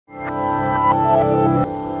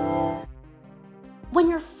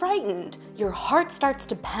heightened, your heart starts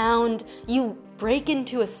to pound, you break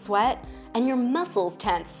into a sweat, and your muscles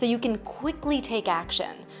tense so you can quickly take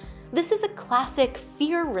action. This is a classic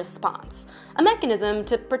fear response, a mechanism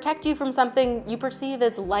to protect you from something you perceive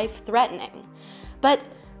as life-threatening. But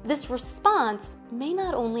this response may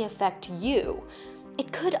not only affect you,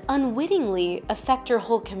 it could unwittingly affect your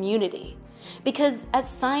whole community. Because as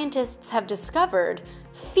scientists have discovered,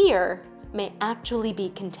 fear may actually be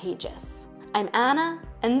contagious. I'm Anna,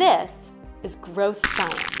 and this is Gross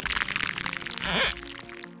Science.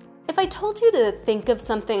 If I told you to think of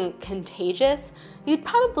something contagious, you'd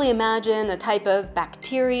probably imagine a type of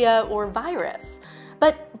bacteria or virus.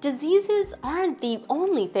 But diseases aren't the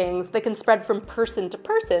only things that can spread from person to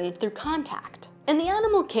person through contact. In the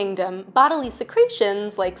animal kingdom, bodily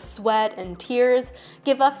secretions like sweat and tears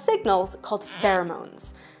give off signals called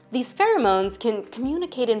pheromones. These pheromones can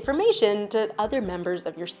communicate information to other members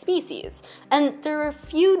of your species, and there are a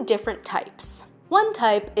few different types. One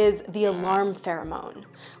type is the alarm pheromone.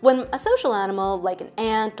 When a social animal, like an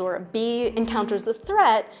ant or a bee, encounters a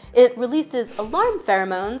threat, it releases alarm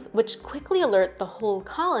pheromones, which quickly alert the whole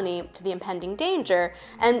colony to the impending danger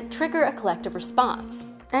and trigger a collective response.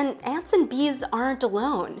 And ants and bees aren't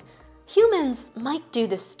alone. Humans might do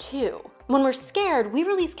this too. When we're scared, we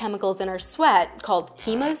release chemicals in our sweat called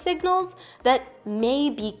chemosignals that may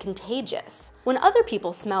be contagious. When other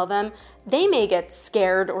people smell them, they may get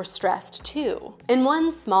scared or stressed too. In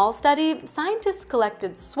one small study, scientists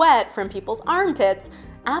collected sweat from people's armpits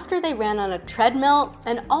after they ran on a treadmill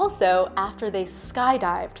and also after they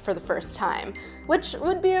skydived for the first time, which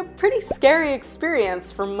would be a pretty scary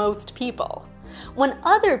experience for most people. When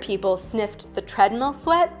other people sniffed the treadmill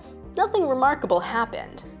sweat, nothing remarkable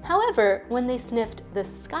happened. However, when they sniffed the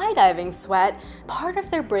skydiving sweat, part of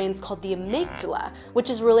their brains called the amygdala, which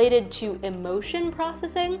is related to emotion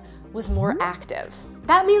processing, was more active.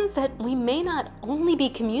 That means that we may not only be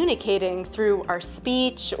communicating through our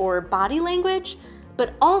speech or body language,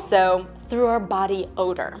 but also through our body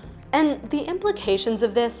odor. And the implications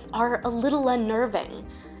of this are a little unnerving,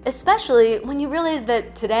 especially when you realize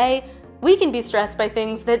that today, we can be stressed by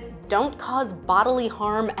things that don't cause bodily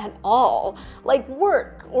harm at all, like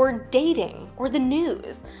work or dating or the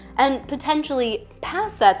news, and potentially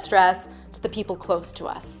pass that stress to the people close to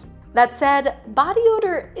us. That said, body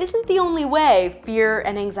odor isn't the only way fear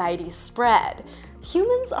and anxiety spread.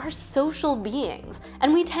 Humans are social beings,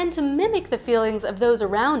 and we tend to mimic the feelings of those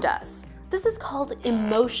around us. This is called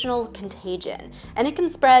emotional contagion, and it can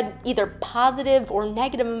spread either positive or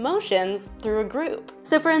negative emotions through a group.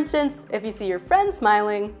 So for instance, if you see your friend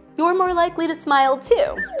smiling, you're more likely to smile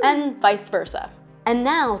too, and vice versa. And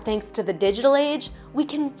now, thanks to the digital age, we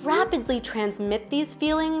can rapidly transmit these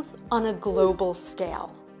feelings on a global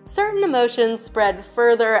scale. Certain emotions spread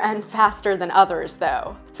further and faster than others,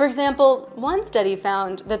 though. For example, one study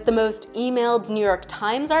found that the most emailed New York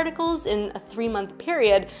Times articles in a 3-month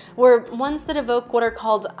period were ones that evoke what are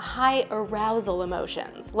called high arousal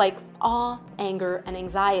emotions, like awe, anger, and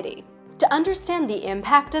anxiety. To understand the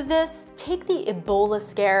impact of this, take the Ebola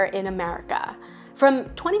scare in America.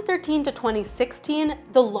 From 2013 to 2016,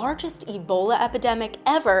 the largest Ebola epidemic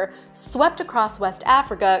ever swept across West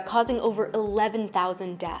Africa, causing over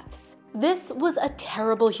 11,000 deaths. This was a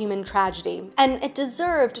terrible human tragedy, and it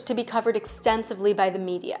deserved to be covered extensively by the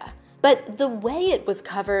media. But the way it was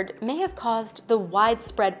covered may have caused the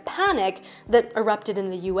widespread panic that erupted in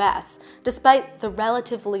the US, despite the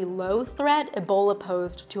relatively low threat Ebola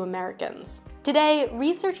posed to Americans. Today,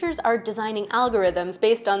 researchers are designing algorithms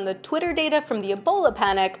based on the Twitter data from the Ebola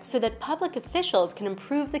panic so that public officials can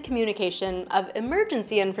improve the communication of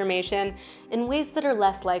emergency information in ways that are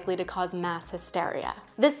less likely to cause mass hysteria.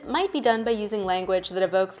 This might be done by using language that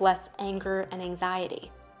evokes less anger and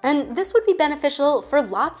anxiety. And this would be beneficial for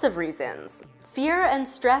lots of reasons. Fear and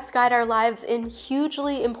stress guide our lives in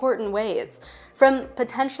hugely important ways, from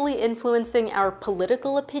potentially influencing our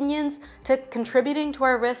political opinions to contributing to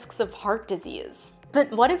our risks of heart disease. But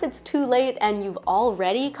what if it's too late and you've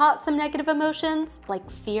already caught some negative emotions, like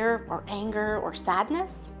fear or anger or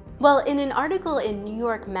sadness? Well, in an article in New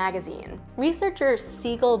York Magazine, researcher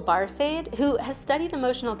Siegel Barsade, who has studied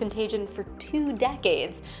emotional contagion for 2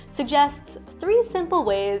 decades, suggests 3 simple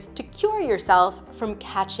ways to cure yourself from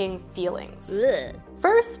catching feelings. Ugh.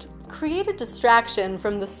 First, create a distraction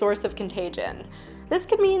from the source of contagion. This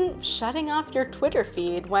could mean shutting off your Twitter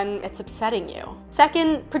feed when it's upsetting you.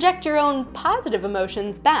 Second, project your own positive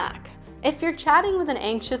emotions back. If you're chatting with an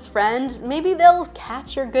anxious friend, maybe they'll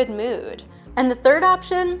catch your good mood. And the third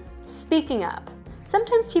option? Speaking up.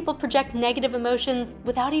 Sometimes people project negative emotions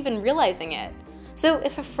without even realizing it. So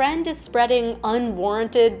if a friend is spreading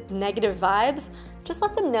unwarranted negative vibes, just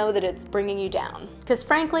let them know that it's bringing you down. Because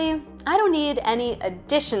frankly, I don't need any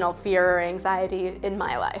additional fear or anxiety in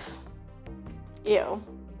my life. Ew.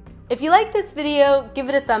 If you like this video, give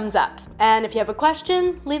it a thumbs up. And if you have a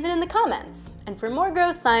question, leave it in the comments. And for more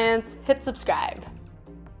gross science, hit subscribe.